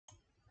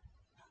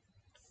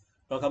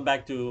Welcome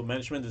back to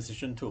Management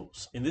Decision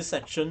Tools. In this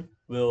section,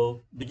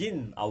 we'll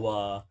begin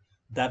our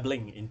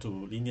dabbling into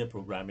linear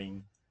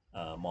programming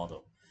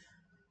model.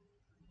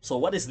 So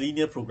what is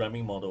linear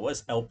programming model? What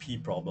is LP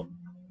problem?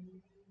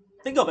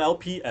 Think of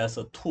LP as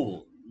a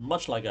tool,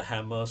 much like a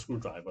hammer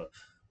screwdriver,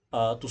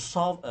 to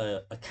solve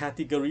a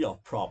category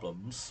of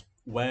problems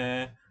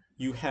where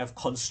you have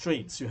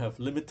constraints, you have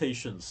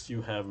limitations,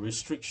 you have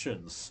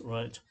restrictions,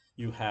 right?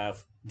 You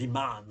have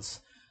demands,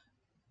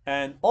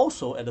 and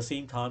also at the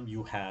same time,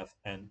 you have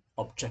an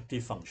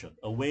objective function,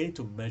 a way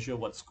to measure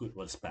what's good,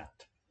 what's bad.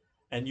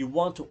 And you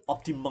want to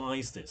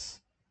optimize this.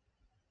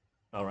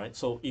 All right.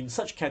 So in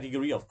such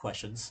category of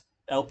questions,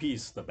 LP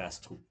is the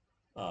best tool.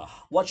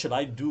 What should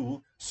I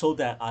do so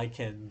that I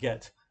can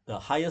get the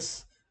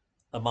highest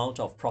amount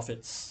of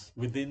profits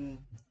within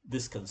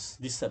this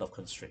set of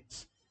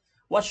constraints?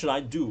 What should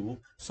I do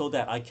so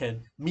that I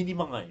can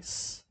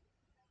minimize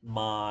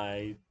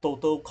my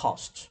total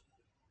cost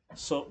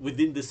so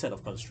within this set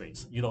of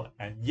constraints,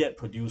 and yet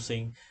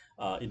producing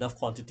enough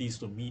quantities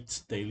to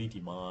meet daily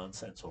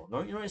demands and so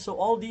on, right? So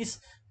all these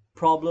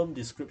problem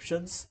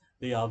descriptions,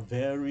 they are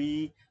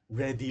very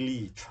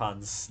readily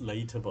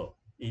translatable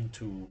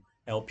into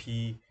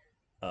LP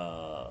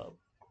uh,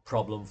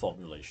 problem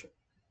formulation.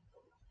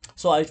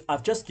 So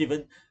I've just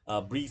given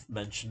a brief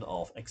mention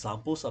of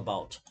examples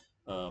about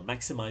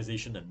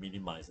maximization and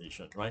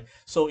minimization, right?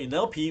 So in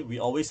LP, we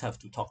always have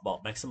to talk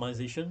about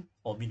maximization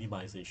or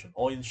minimization,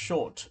 or in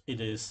short, it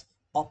is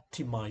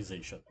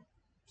optimization.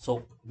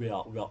 So we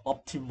are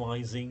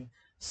optimizing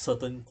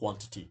certain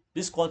quantity.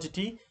 This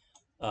quantity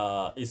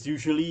is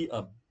usually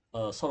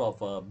a sort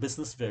of a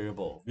business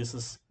variable,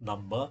 business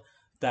number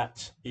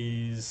that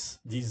is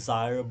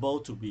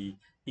desirable to be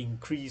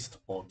increased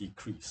or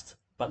decreased,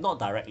 but not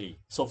directly.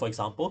 So for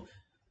example,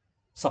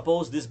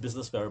 suppose this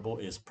business variable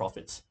is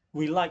profits.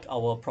 We like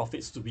our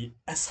profits to be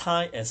as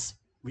high as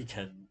we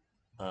can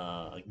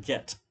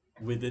get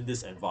within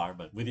this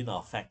environment, within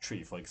our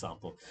factory, for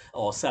example,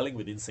 or selling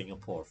within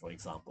Singapore, for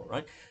example,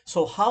 right?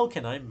 So how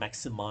can I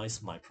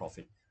maximize my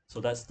profit?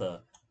 So that's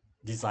the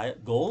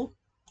desired goal,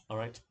 all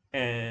right?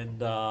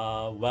 And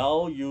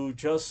well, you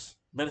just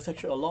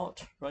manufacture a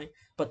lot, right?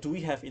 But do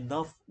we have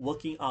enough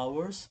working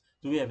hours?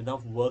 Do we have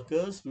enough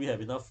workers? Do we have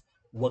enough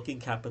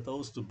working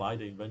capitals to buy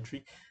the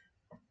inventory?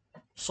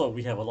 So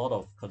we have a lot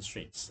of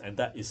constraints, and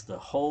that is the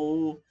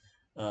whole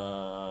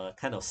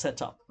kind of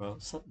setup.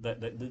 So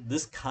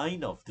this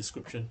kind of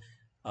description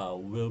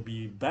will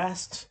be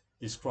best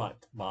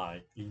described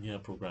by linear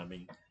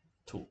programming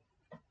tool.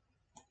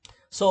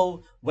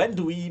 So when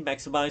do we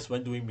maximize?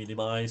 When do we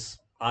minimize?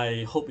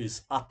 I hope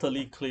it's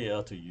utterly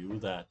clear to you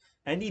that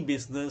any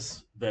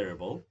business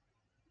variable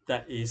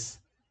that is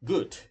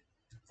good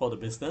for the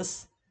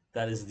business,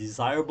 that is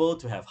desirable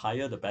to have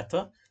higher the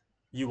better,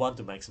 you want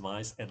to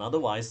maximize, and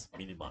otherwise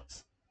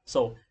minimize.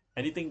 So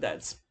anything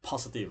that's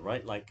positive,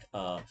 right? Like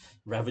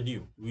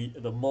revenue,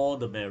 the more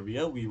the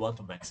merrier, we want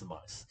to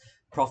maximize.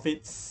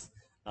 Profits,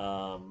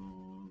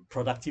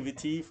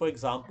 productivity, for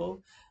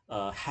example,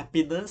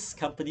 happiness,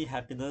 company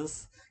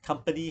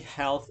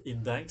health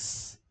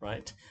index,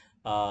 right?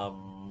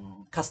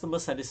 Customer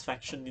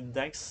satisfaction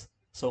index.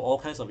 So all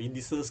kinds of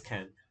indices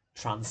can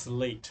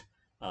translate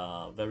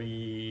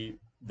very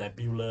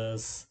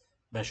nebulous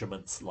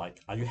measurements like,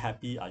 are you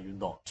happy, are you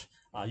not,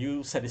 are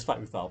you satisfied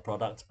with our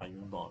product, are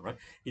you not, right?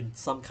 In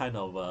some kind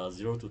of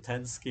 0 to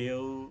 10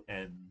 scale,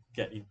 and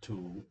get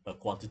into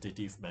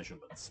quantitative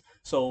measurements.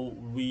 So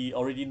we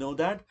already know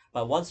that,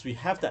 but once we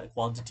have that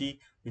quantity,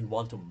 we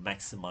want to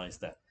maximize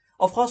that.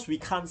 Of course, we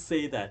can't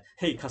say that,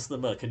 hey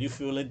customer, can you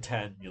fill in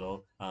 10,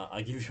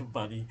 I give you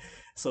money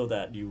so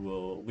that we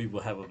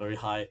will have a very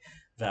high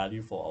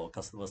value for our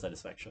customer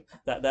satisfaction.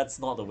 That's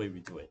not the way we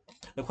do it.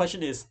 The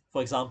question is,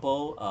 for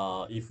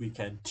example, if we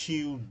can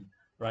tune,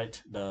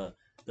 right, the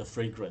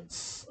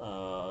fragrance.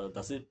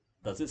 Does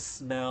it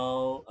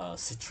smell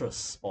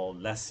citrus or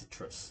less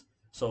citrus?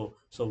 So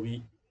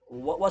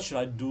what should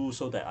I do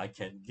so that I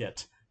can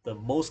get the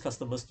most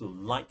customers to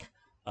like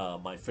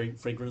my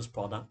fragrance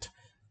product?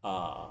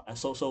 And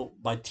so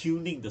by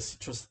tuning the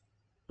citrus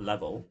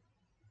level,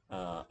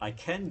 I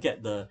can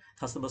get the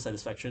customer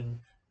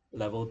satisfaction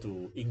level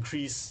to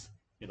increase,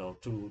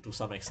 to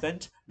some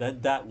extent.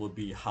 Then that would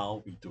be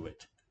how we do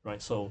it,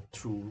 right? So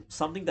through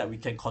something that we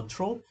can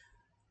control,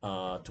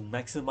 to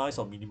maximize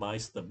or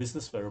minimize the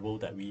business variable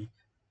that we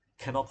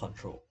cannot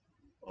control.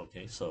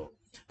 Okay, so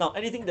now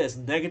anything that is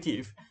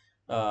negative,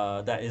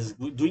 that is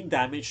doing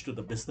damage to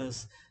the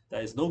business,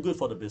 that is no good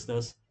for the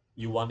business,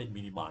 you want it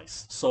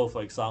minimized. So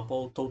for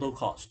example, total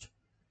cost,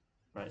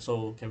 right?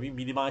 So can we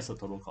minimize the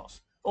total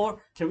cost? Or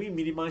can we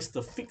minimize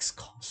the fixed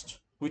cost,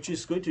 which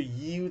is going to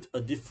yield a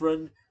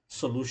different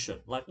solution,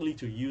 likely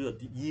to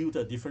yield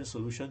a different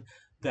solution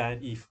than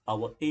if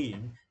our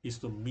aim is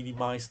to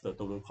minimize the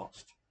total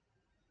cost.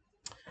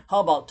 How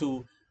about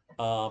to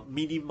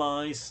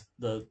minimize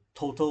the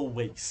total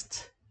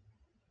waste?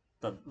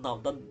 That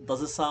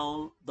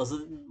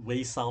doesn't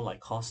waste sound like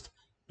cost?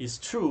 It's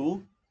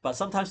true, but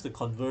sometimes the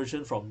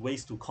conversion from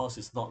waste to cost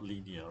is not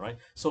linear, right?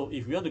 So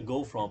if we want to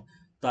go from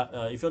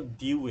if you want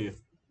to deal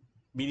with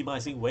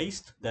minimizing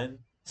waste, then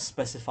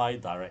specify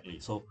directly.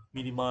 So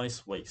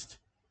minimize waste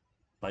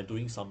by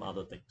doing some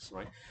other things,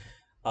 right?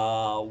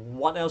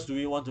 What else do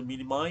we want to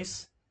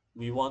minimize?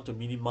 We want to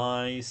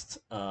minimize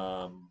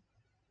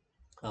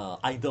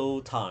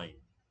idle time.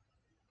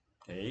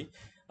 Okay,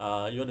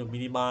 you want to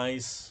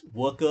minimize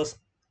workers'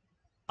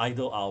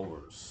 idle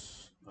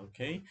hours.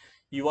 Okay,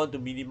 you want to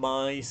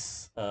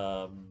minimize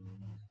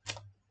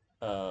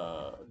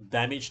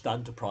damage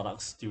done to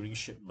products during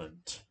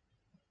shipment.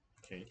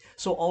 Okay,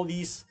 so all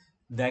these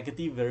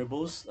negative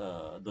variables,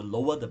 the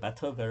lower the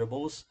better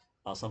variables,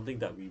 are something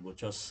that we will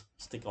just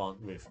stick on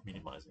with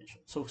minimization.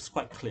 So it's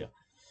quite clear.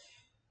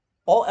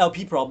 All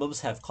LP problems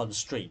have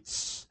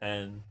constraints,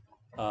 and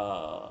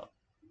uh,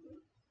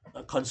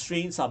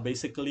 constraints are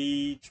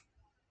basically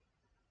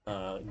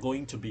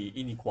going to be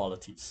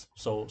inequalities.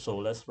 So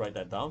let's write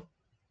that down.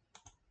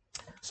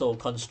 So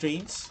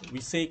constraints, we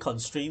say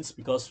constraints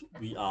because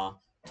we are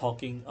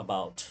talking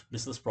about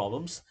business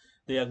problems.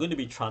 They are going to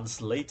be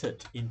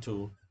translated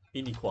into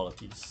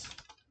inequalities.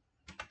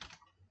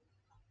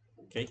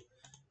 Okay,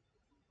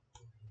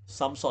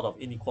 some sort of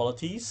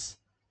inequalities.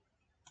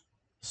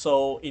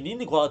 So in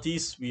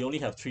inequalities, we only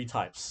have three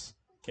types.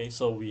 Okay,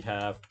 so we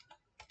have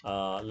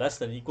less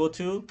than equal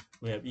to,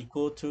 we have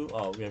equal to,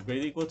 we have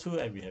greater equal to,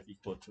 and we have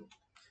equal to.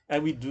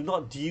 And we do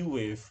not deal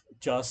with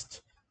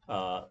just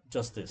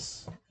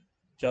this,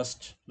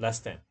 just less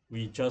than.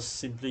 We just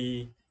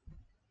simply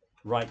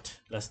write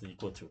less than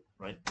equal to,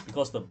 right?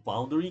 Because the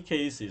boundary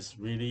case is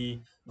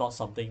really not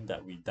something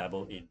that we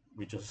dabble in.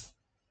 We just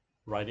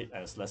write it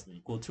as less than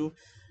equal to.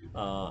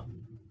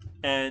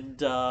 And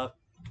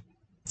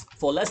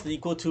for less than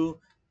equal to,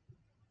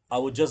 I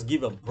would just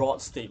give a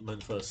broad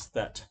statement first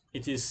that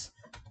it is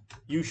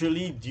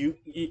usually due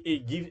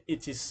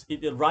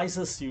it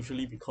arises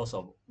usually because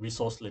of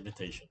resource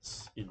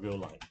limitations in real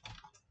life.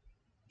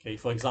 Okay,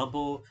 for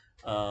example,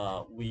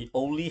 we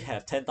only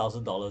have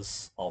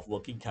 $10,000 of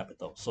working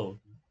capital, so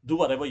do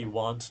whatever you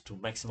want to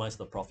maximize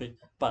the profit,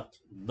 but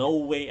no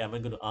way am I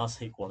going to ask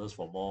headquarters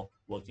for more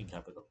working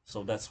capital.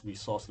 So that's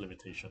resource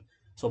limitation.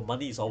 So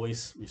money is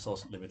always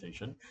resource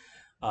limitation.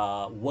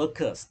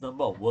 Workers,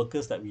 number of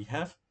workers that we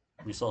have,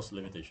 resource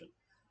limitation.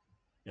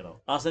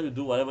 Ask them to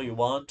do whatever you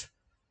want,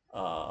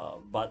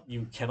 but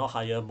you cannot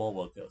hire more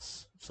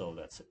workers. So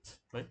that's it,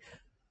 right?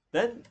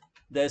 Then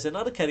there's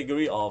another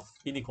category of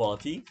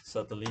inequality,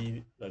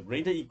 certainly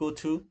greater equal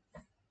to,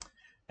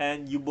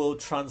 and you will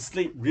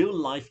translate real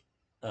life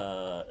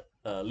uh,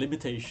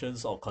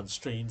 limitations or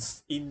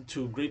constraints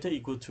into greater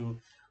equal to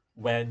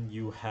when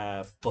you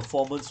have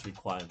performance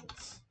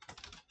requirements.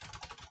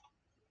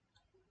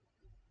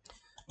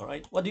 All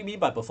right, what do you mean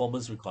by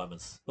performance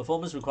requirements?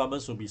 Performance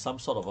requirements will be some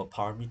sort of a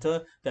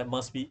parameter that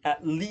must be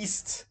at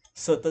least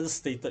certain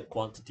stated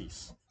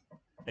quantities.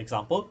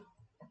 Example,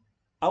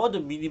 I want to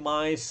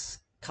minimize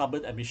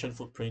carbon emission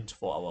footprint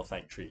for our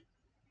factory.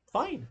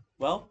 Fine.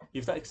 Well,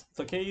 if that's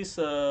the case,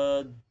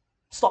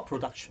 stop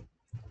production,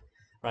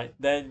 right?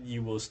 Then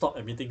you will stop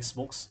emitting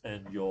smokes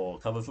and your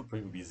carbon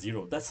footprint will be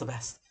zero. That's the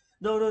best.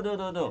 No, no, no,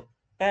 no, no.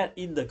 Add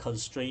in the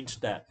constraint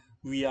that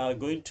we are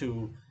going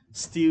to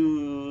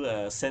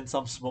still send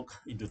some smoke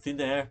into thin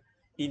air,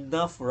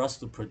 enough for us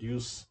to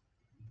produce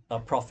a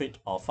profit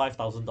of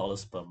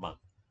 $5,000 per month.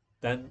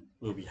 Then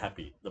we'll be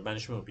happy. The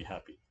management will be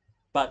happy.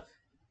 But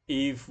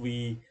if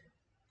we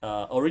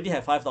already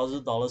have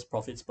 $5,000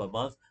 profits per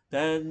month,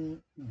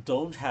 then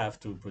don't have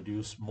to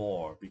produce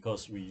more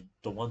because we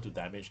don't want to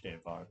damage the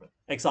environment.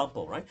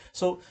 Example, right?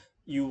 So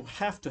you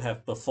have to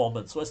have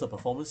performance. What's the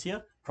performance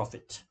here?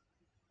 Profit.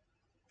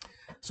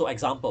 So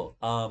example,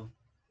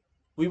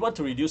 we want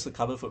to reduce the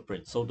carbon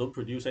footprint, so don't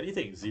produce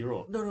anything,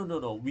 zero. No, no, no,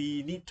 no.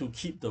 We need to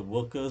keep the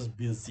workers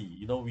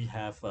busy. We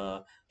have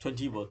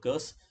 20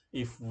 workers.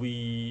 If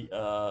we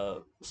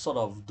sort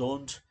of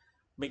don't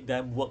make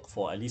them work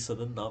for at least a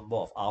certain number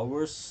of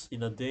hours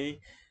in a day,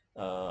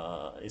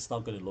 it's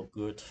not going to look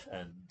good,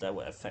 and that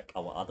will affect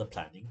our other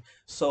planning.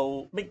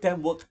 So make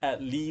them work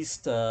at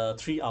least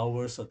 3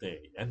 hours a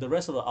day, and the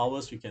rest of the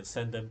hours we can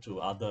send them to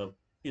other,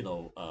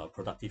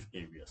 productive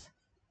areas,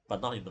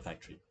 but not in the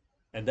factory.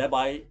 And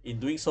thereby, in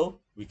doing so,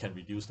 we can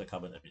reduce the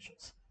carbon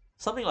emissions.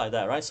 Something like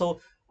that, right?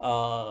 So,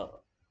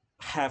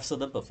 have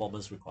certain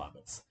performance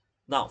requirements.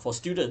 Now, for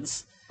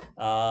students,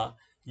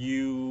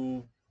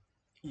 you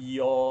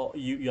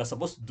you are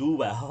supposed to do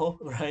well,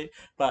 right?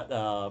 But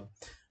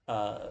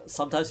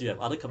sometimes you have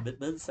other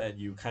commitments and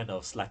you kind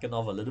of slacken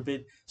off a little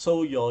bit,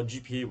 so your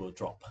GPA will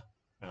drop.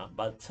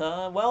 But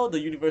well, the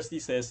university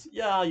says,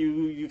 yeah,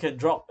 you can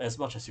drop as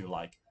much as you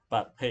like,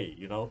 but hey,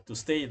 to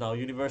stay in our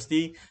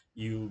university,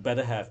 you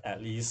better have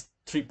at least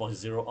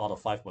 3.0 out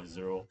of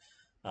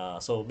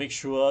 5.0. So make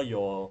sure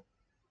you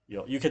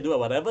can do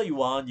whatever you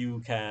want. You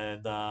can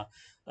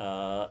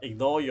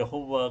ignore your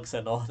homeworks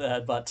and all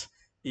that, but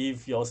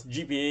if your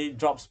GPA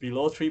drops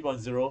below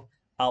 3.0,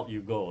 out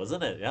you go,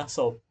 isn't it? Yeah.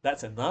 So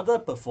that's another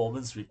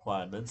performance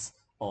requirements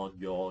on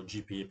your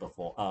GPA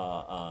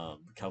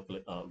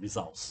calculate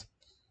results.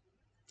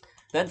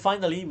 Then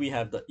finally, we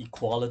have the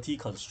equality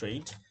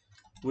constraint,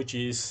 which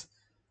is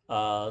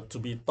to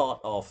be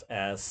thought of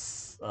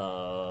as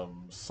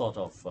sort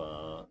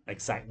of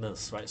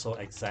exactness, right? So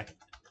exact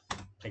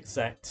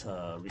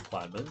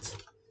requirement.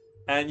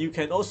 And you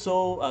can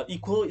also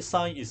equal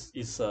sign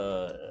is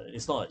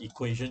not an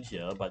equation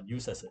here, but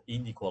used as an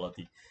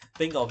inequality.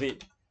 Think of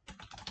it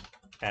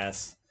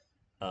as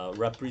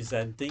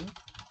representing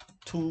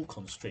two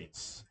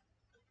constraints,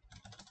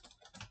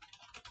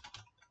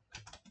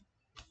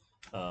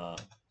 uh,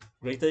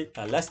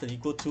 less than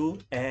equal to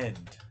and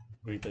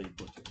greater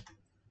equal to.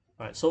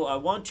 Right, so I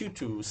want you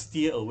to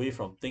steer away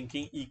from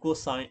thinking equal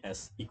sign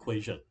as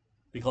equation,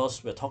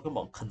 because we're talking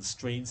about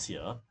constraints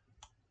here.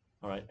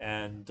 All right,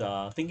 and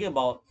thinking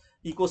about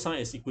equal sign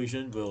as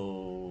equation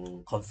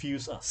will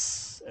confuse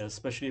us,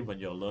 especially when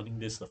you're learning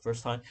this the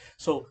first time.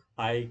 So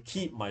I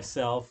keep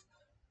myself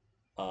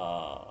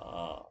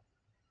uh,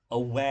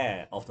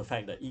 aware of the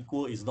fact that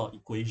equal is not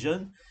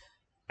equation,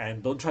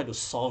 and don't try to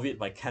solve it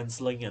by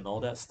cancelling and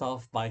all that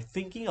stuff, by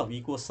thinking of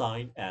equal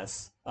sign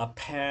as a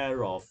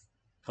pair of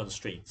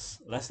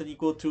constraints, less than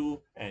equal to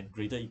and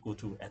greater equal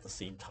to at the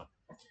same time.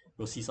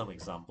 We'll see some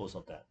examples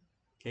of that.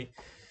 Okay,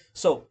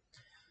 so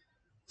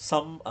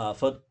some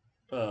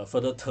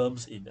further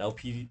terms in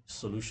LP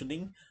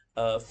solutioning.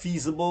 A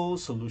feasible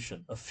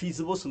solution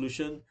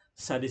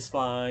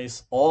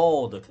satisfies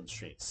all the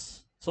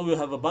constraints. So we'll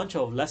have a bunch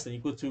of less than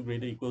equal to,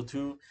 greater equal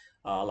to,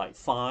 like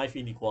 5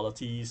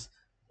 inequalities.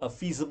 A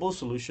feasible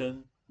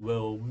solution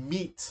will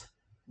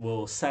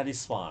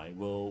satisfy,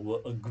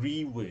 will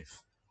agree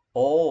with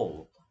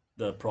all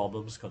the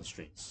problem's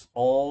constraints,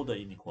 all the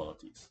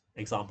inequalities.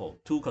 Example,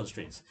 two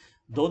constraints.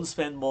 Don't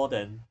spend more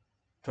than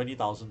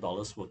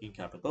 $20,000 working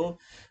capital.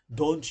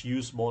 Don't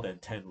use more than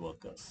 10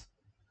 workers.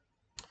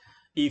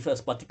 If a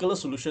particular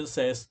solution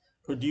says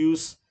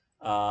produce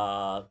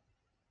uh,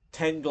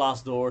 10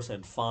 glass doors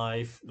and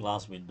 5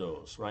 glass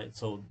windows, right?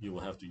 So you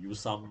will have to use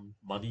some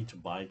money to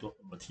buy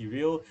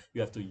material.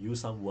 You have to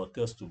use some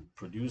workers to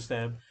produce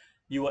them.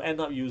 You will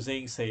end up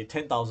using, say,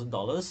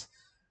 $10,000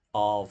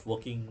 of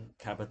working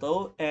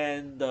capital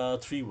and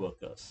 3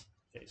 workers.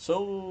 Okay,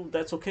 so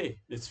that's okay.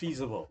 It's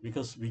feasible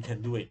because we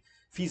can do it.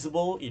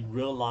 Feasible in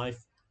real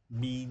life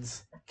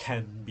means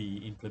can be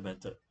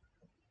implemented.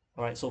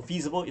 All right, so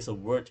feasible is a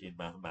word in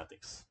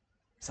mathematics.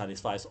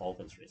 Satisfies all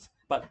constraints.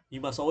 But you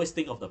must always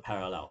think of the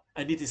parallel.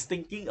 And it is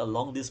thinking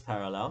along this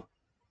parallel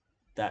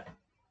that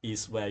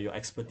is where your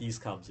expertise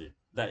comes in.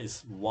 That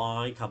is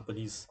why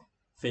companies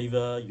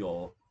favor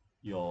your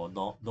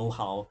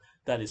know-how.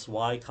 That is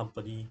why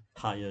company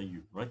hire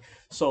you, right?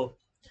 So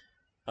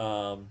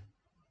um,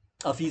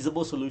 a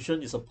feasible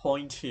solution is a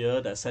point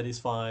here that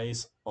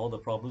satisfies all the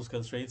problems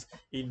constraints.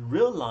 In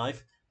real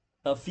life,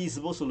 a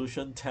feasible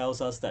solution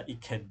tells us that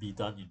it can be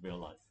done in real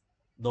life.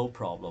 No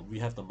problem. We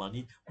have the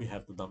money, we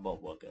have the number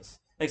of workers.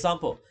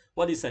 Example,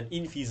 what is an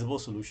infeasible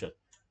solution?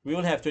 We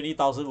only have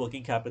 20,000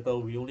 working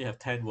capital, we only have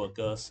 10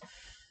 workers.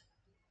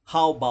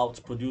 How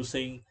about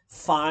producing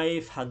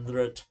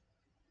 500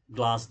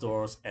 glass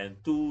doors and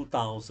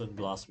 2,000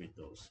 glass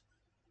windows?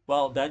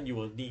 Well, then you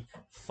will need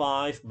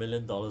 $5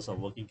 million of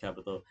working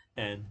capital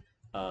and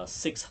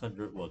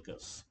 600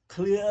 workers.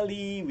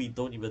 Clearly, we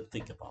don't even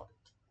think about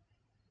it,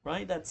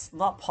 right? That's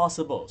not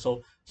possible.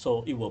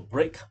 So it will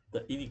break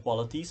the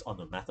inequalities on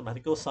the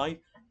mathematical side,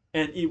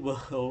 and it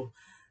will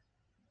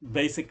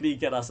basically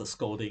get us a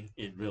scolding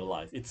in real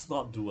life. It's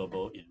not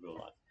doable in real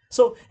life.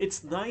 So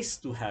it's nice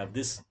to have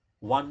this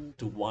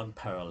one-to-one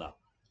parallel.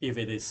 If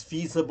it is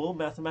feasible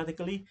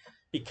mathematically,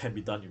 it can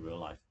be done in real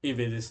life. If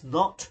it is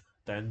not,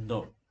 then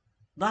no.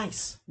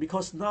 Nice,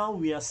 because now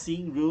we are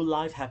seeing real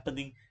life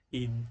happening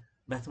in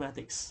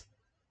mathematics.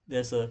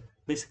 There's a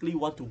basically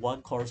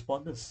one-to-one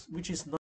correspondence, which is